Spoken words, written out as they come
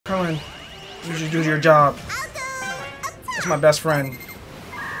friend. You should do your job. That's my best friend.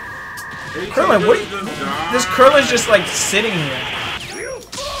 Krillin, what? This Krillin's just like sitting here.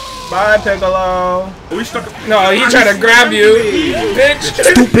 Bye, Piccolo. No, he tried to grab you, bitch.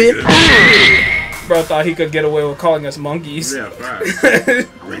 Stupid. Bro thought he could get away with calling us monkeys. Yeah, right.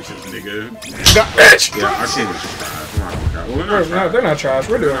 Racist nigga. Bitch. Yeah, our team is trash. No, they're not trash.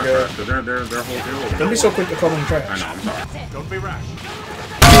 We're doing good. They're whole. Don't be so quick to call them trash. I know. I'm sorry. Don't be rash.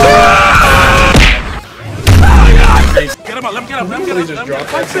 Get him up, let him get up, let him get Really up. just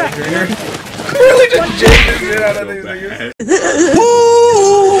dropped that trainer. Really just jacked the shit out of these niggas.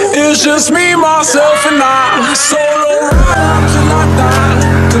 It's just me, myself, and I. Solo ride till I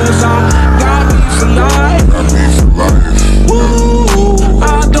die. Cause I got me for life. Woo, I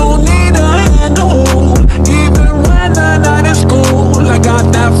don't need a hand to hold. Even when the night is cold, I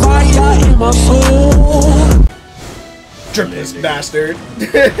got that fire in my soul. Dripless bastard.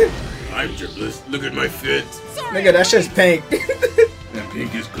 I'm dripless. Look at my fit. Nigga, that shit's pink. That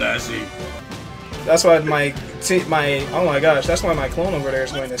pink is classy. That's why my oh my gosh, that's why my clone over there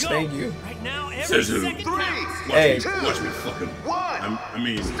is going to spank you. Says who? Hey. Watch me fucking. I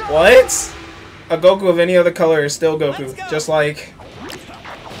mean. What? A Goku of any other color is still Goku. Just like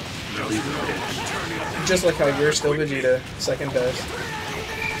No, he's not. just like how you're still Vegeta, second best.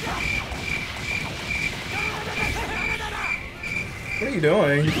 What are you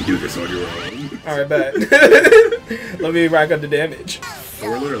doing? You can do this on your own. Alright, bet. Let me rack up the damage.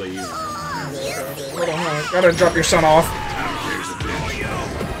 We're literally using Hold on. Gotta drop your son off.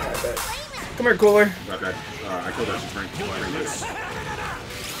 Come here, Cooler. I killed that spring.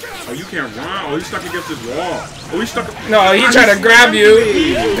 Oh, you can't run. Oh, he's stuck against this wall. Oh, he's stuck. No, he tried to grab you,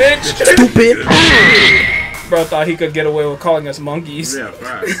 bitch. Stupid. Bro thought he could get away with calling us monkeys. Yeah,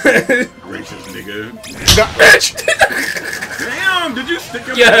 right. Racist nigga. Bitch. Damn, did you stick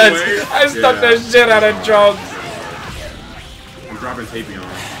him Yes, away? I stuck that shit out of Trunks. I'm dropping Tapion.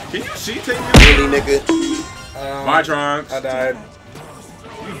 Can you see Tapion? Really, nigga? Bye, Trunks. I died.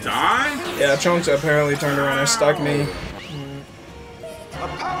 You died? Yeah, Trunks apparently turned around and stuck me.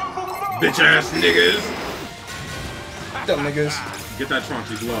 Bitch ass niggas. Dumb niggas. Get that Trunks,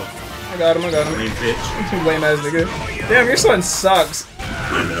 he's low. I got him. Lame bitch. Lame ass nigga. Damn, your son sucks.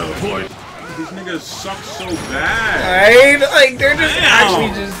 I know, boy. These niggas suck so bad. Right? Like, they're just actually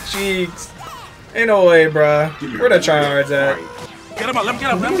just cheeks. Ain't no way, bruh. Where the tryhards at? Get him up, let him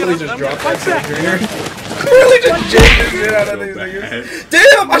get up, let him get Really up. just dropped that trainer. Really just jacked the shit out of these niggas.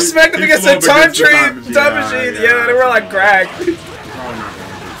 Damn, I smacked them against a time machine. Yeah, they were like crack. Hold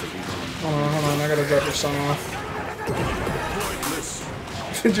on, I gotta drop your son off.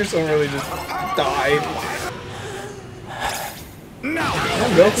 Your son really just died. No!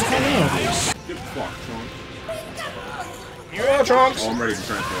 Goku, come on. Get fucked, Trunks. Yeah, Trunks. Oh, I'm ready to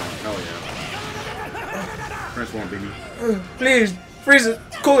transform. Hell yeah. Transform, baby. Please, freeze it.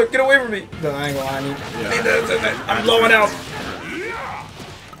 Cooler, get away from me. No, I ain't gonna lie. I'm blowing out.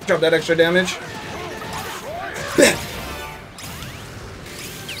 Drop that extra damage.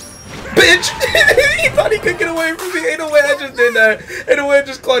 Bitch! He thought he could get away from me. Ain't no way I just did that. Ain't no way I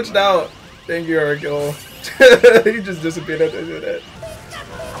just clutched out. Thank you, Argo. He just disappeared after I did that.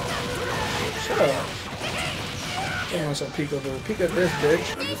 Shut up. I want some Piccolo. Peek at this,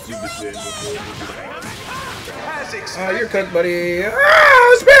 bitch. Oh, you're cooked, buddy.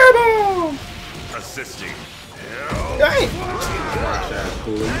 Ah, spare bomb! Assisting. Hey!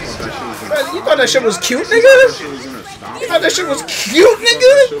 You thought that shit was cute, nigga? You thought that shit was cute,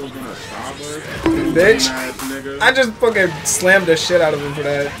 nigga? Bitch. I just fucking slammed the shit out of him for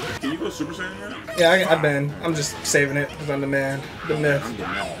that. Can you go Super Saiyan right now? Yeah, I've been. I'm just saving it because I'm the man. The myth.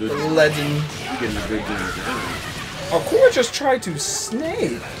 The legend. Oh, Cooler just tried to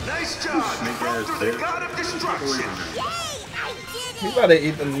snake. Nice job. To the god of destruction. He's about to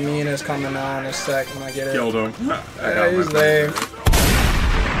eat the meanest coming on in a sec when I get it. Killed him. Yeah, he's lame.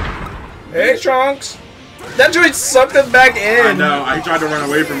 Hey, Trunks. That joint sucked us back in. I know. I tried to run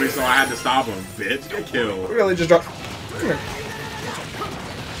away from me, so I had to stop him. Bitch, get killed. Really just dropped. Come here.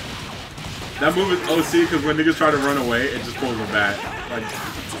 That move is OC because when niggas try to run away, it just pulls them back. Like,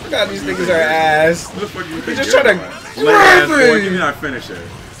 God, these niggas are ass. what the fuck you He think just you're tried to doing? grab Boy, me. give me that finisher.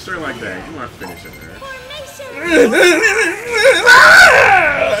 Straight like that. Give me that finisher, man.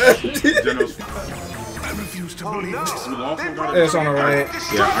 General's I refuse to believe this. we lost one. It's on the right.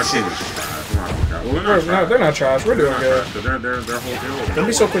 Yeah, our team is trash. Well, They're not trash. We're doing good. They're whole. Don't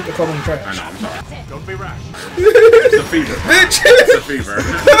be so quick to call them I trash. know. I'm sorry. Don't be rash. It's the fever. Bitch! It's the fever.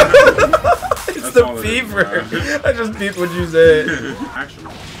 It's That's the all it is, fever. bruh. I just beat what you said.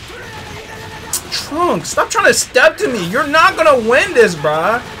 Actually. Trunks, stop trying to step to me. You're not gonna win this,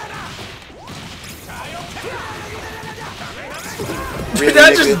 bruh. Really,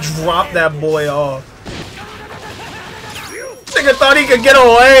 I just dropped that boy off. Nigga thought he could get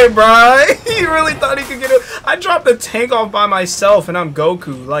away, bro. He really thought he could get away. I dropped the tank off by myself and I'm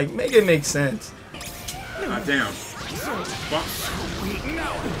Goku. Like, make it make sense. God damn.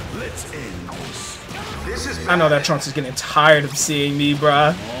 I know that Trunks is getting tired of seeing me,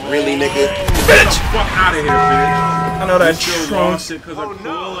 bruh. Really, nigga? Bitch! Fuck out of here, bitch. I know that Still Trunks. lost it because of Cooler.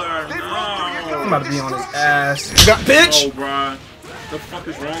 No. I'm about to be on his ass. Bitch! Oh, bruh. The fuck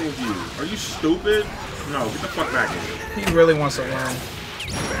is wrong with you? Are you stupid? No, get the fuck back here. He really wants to win.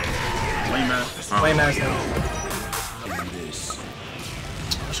 Lame ass. Lame ass thing.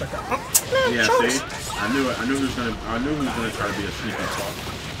 Check out. Yeah, Trunks. see? I knew it. I knew he was gonna try to be a sneaky fuck.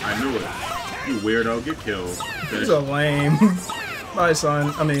 I knew it. You weirdo, get killed. He's a lame. Bye,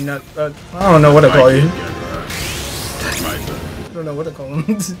 son. I mean, not. I don't know what to call you. I don't know what to call him.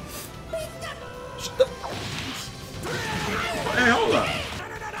 Hey, hold up.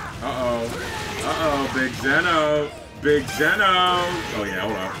 Uh-oh. Uh-oh, Big Zeno. Big Zeno. Oh, yeah,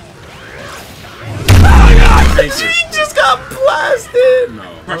 hold up. He just got blasted. No.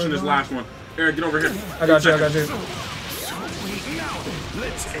 Crushing this last one. Eric, get over here. I got you, I got you.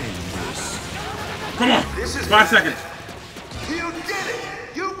 Come on. 5 seconds. You did it!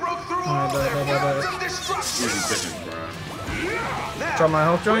 You broke through all their worlds of destruction! Easy seconds, bro. Now, Drop my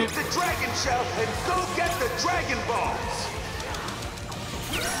health joint. break the dragon shell and go get the Dragon Balls!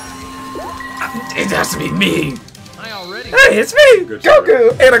 It has to be me. Hey, it's me, Good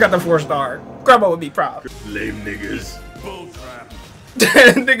Goku, and I got the 4-star. Grandma would be proud. Lame niggas.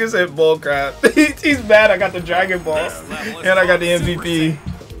 Nigga said bullcrap. He's mad. I got the Dragon Ball, and I got the MVP.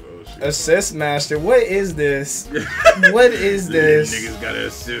 Assist master. What is this? What is this? Niggas gotta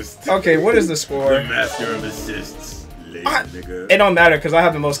assist. Okay, what is the score? The master of assists. Lame nigga. It don't matter because I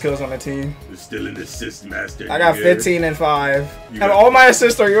have the most kills on the team. You're still an assist master. I got nigga. 15 and 5, and got- all my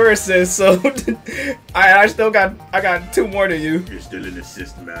assists are your assists. So I still got 2 more than you. You're still an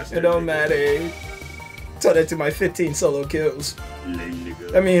assist master. It don't nigga. matter. Tell that to my 15 solo kills. Lame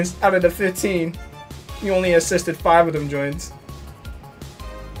nigga. That means out of the 15, you only assisted 5 of them joints.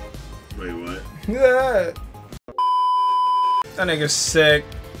 Wait, what? Yeah. That nigga's sick.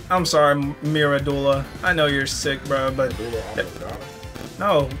 I'm sorry, Miradula. I know you're sick, bro, but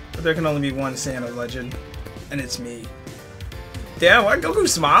no, there can only be one Santa legend, and it's me. Damn, why Goku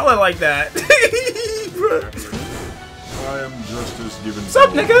smiling like that? I am justice given. What's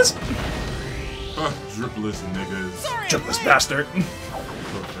up, niggas? Dripless niggas. Dripless bastard.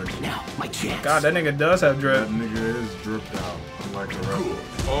 Now, My chance. God, that nigga does have drip. that nigga is dripped out. Unlike the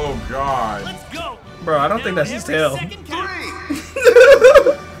rest. Oh god. Bro, I don't think that's his tail. 3, 2, 1.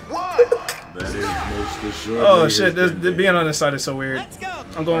 That is most assuredly. Oh his shit, this thing. being on this side is so weird.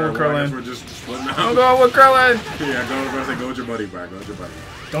 I'm going with Alright, well, I guess Krillin. we're just splitting out. I'm going with Krillin. Yeah, go with your buddy, bro. Go with your buddy.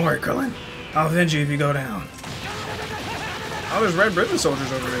 Don't worry, Krillin. I'll avenge you if you go down. Oh, there's Red Ribbon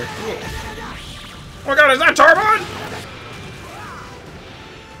soldiers over there. Cool. Oh my god, is that Tarbon?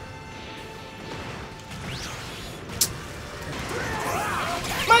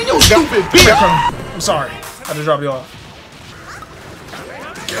 Man, you stupid bitch! I'm sorry. I had to drop you off.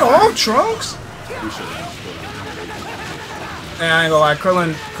 Get off, Trunks! We should have split out. Hey, I ain't gonna lie,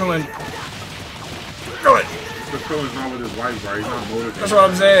 Krillin. But Krillin's not with his wife, bro. He's not motivated. That's what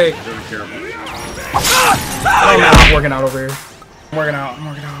I'm saying. He doesn't care about it. I don't know, I'm working out over here. I'm working out.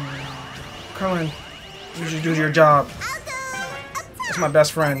 Krillin, you should do your job. That's my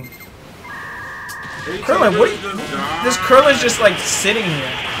best friend. Krillin, what are you... This Krillin's just like sitting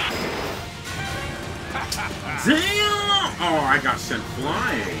here. Damn! Oh, I got sent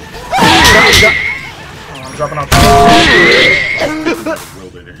flying. Oh, I'm dropping out.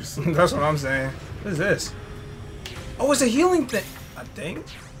 Wilderness. That's what I'm saying. What is this? Oh, it's a healing thing. I think. I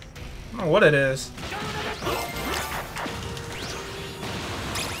don't know what it is. 5.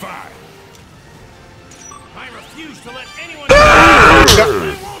 I refuse to let anyone.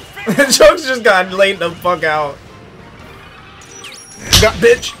 Jokes just got laid the fuck out.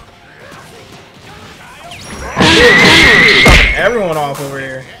 Bitch. Everyone off over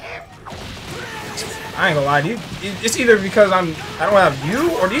here. I ain't gonna lie to you. It's either because I don't have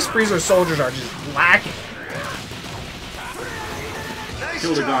you, or these Frieza soldiers are just lacking. Nice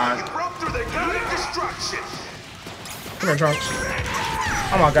Kill the job. god. You broke through the god of destruction. Come here, Trunks.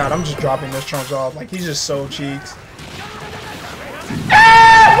 Oh my god, I'm just dropping this Trunks off. Like, he's just so cheeks.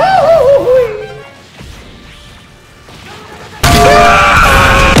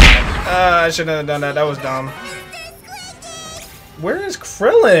 I shouldn't have done that. That was dumb. Where is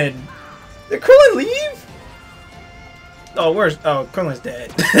Krillin? Did Krillin leave? Oh, where's... Oh, Krillin's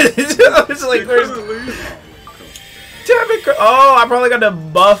dead. It's like, where's... Damn it! Oh, I probably got the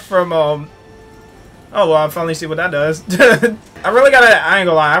buff from Oh well, I finally see what that does. I really gotta. I ain't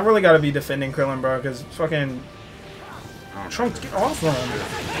gonna lie. I really gotta be defending Krillin, bro, because fucking Trunks, get off him.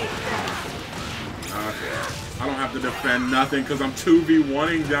 I don't have to defend nothing because I'm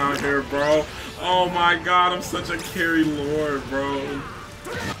 2v1ing down here, bro. Oh my god, I'm such a carry lord, bro.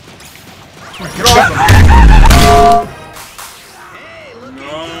 Get off him.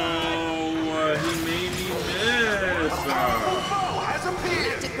 No, he made me miss.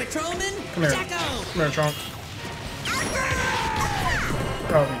 Come here. Come here, Trunks.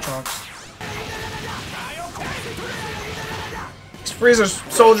 Probably Trunks. These Freezer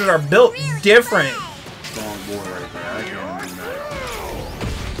soldiers are built different. Strong boy right there. I can't do that.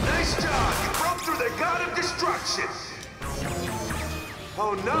 Nice job. You broke through the god of destruction.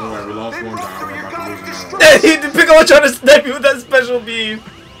 Oh no. Don't worry, we lost They one broke guy. through We're your about to god of lose another. destruction. Piccolo trying to snipe you with that special beam.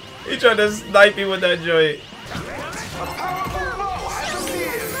 He tried to snipe you with that joint. A powerful foe has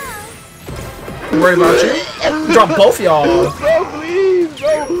appeared. I'm worried about you. Drop both y'all.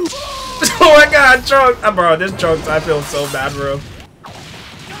 Oh my god, Trunks. Bro, this Trunks, I feel so bad, bro.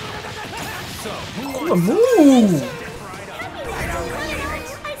 Move.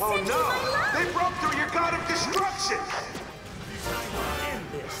 Oh no. They broke through your god of destruction.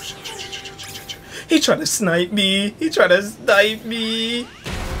 He tried to snipe me. He tried to snipe me. A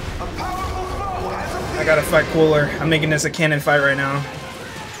powerful foe has appeared. I gotta fight Cooler. I'm making this a cannon fight right now.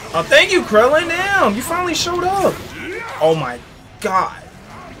 Oh, thank you, Krillin. Damn, you finally showed up. Oh my god.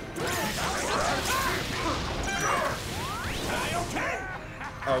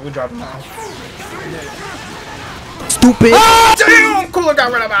 Oh, we dropped him off. Stupid. Oh, damn! Cooler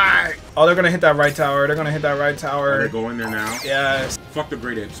got rid of me. Oh, they're gonna hit that right tower. They're gonna hit that right tower. Are they going there now? Yes. Fuck the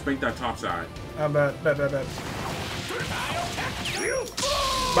great edge. Spank that top side. I bet.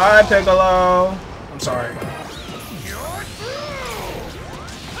 Bye, Piccolo. I'm sorry.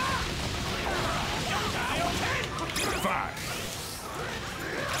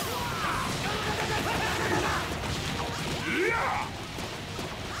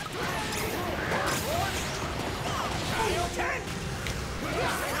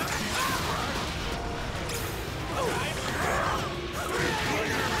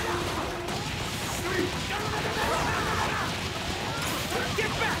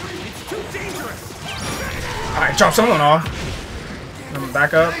 Alright, drop someone off. I'm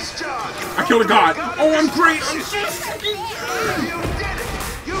back up. Nice job. I killed a god. Oh, I'm great. I'm so fucking. You did it.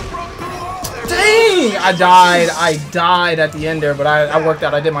 You broke through all their Dang! I died at the end there, but I worked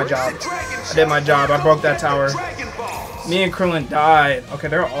out. I did my job. I did my job. I broke that tower. Dragon Balls. Me and Krillin died. Okay,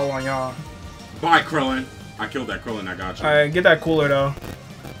 they're all on y'all. Bye, Krillin. I killed that Krillin. I got you. Alright, get that Cooler though.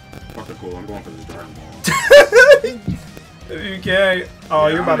 Fuck the cool. I'm going for this Dragon Ball. If you can. Oh,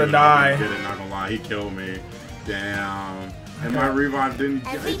 you're about to die. Get it, not gonna lie. He killed me. Damn. And my revive didn't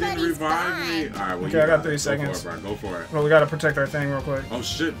revive me. Alright, well, Okay, I got 3 seconds. Go for it, bro. Go for it. Well, we gotta protect our thing real quick. Oh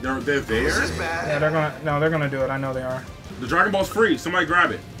shit, they're there? This is bad. Yeah, they're gonna do it. I know they are. The Dragon Ball's free. Somebody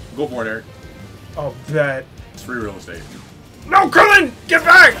grab it. Go for it, Eric. Oh, bet. It's free real estate. No, Krillin! Get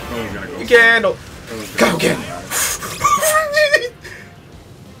back! Krillin's gonna go. You can't handle. Krillin's Go gonna get him.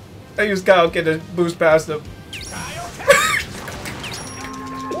 I used Kyle Kid to boost past him.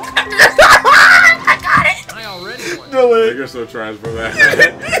 Do it. You're so trash for that.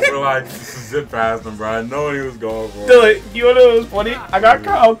 We're like, zip past him, bro. I know what he was going for. Do it. You wanna know what was funny? I got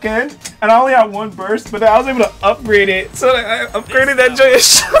Kyle Kid, and I only had one burst, but then I was able to upgrade it. So I upgraded that joy and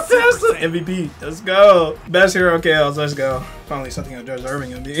shot past him. MVP. Let's go. Best hero KLs. Let's go. Finally something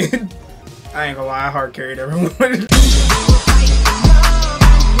deserving of me. I ain't gonna lie. I hard carried everyone.